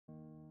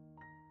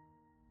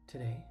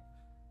Today,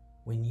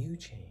 when you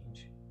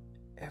change,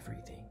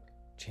 everything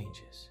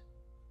changes.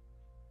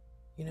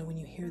 You know, when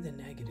you hear the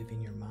negative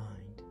in your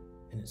mind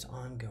and it's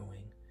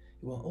ongoing,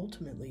 it will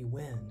ultimately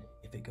win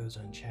if it goes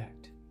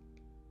unchecked.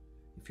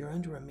 If you're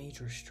under a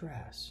major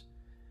stress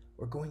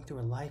or going through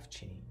a life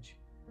change,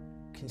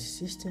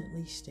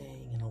 consistently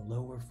staying in a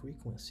lower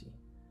frequency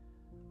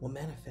will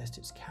manifest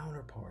its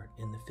counterpart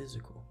in the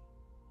physical.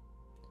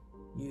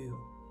 You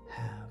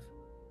have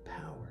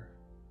power.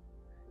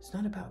 It's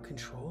not about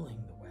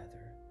controlling the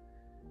weather.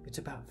 It's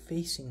about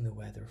facing the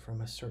weather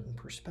from a certain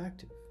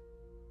perspective.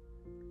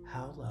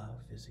 How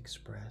love is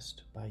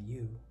expressed by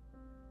you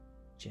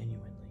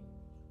genuinely.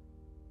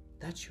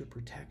 That's your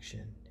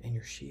protection and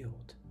your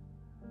shield.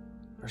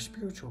 Our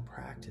spiritual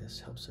practice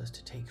helps us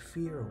to take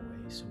fear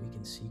away so we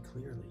can see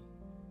clearly.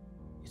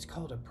 It's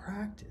called a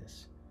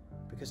practice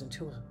because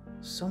until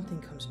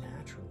something comes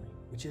naturally,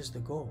 which is the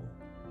goal,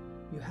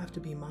 you have to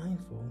be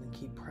mindful and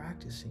keep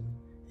practicing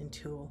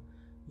until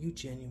you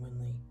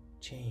genuinely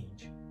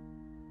change.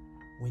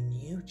 When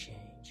you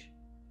change,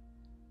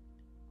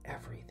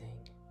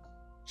 everything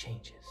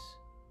changes.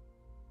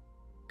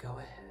 Go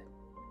ahead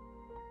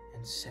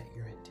and set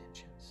your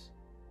intention.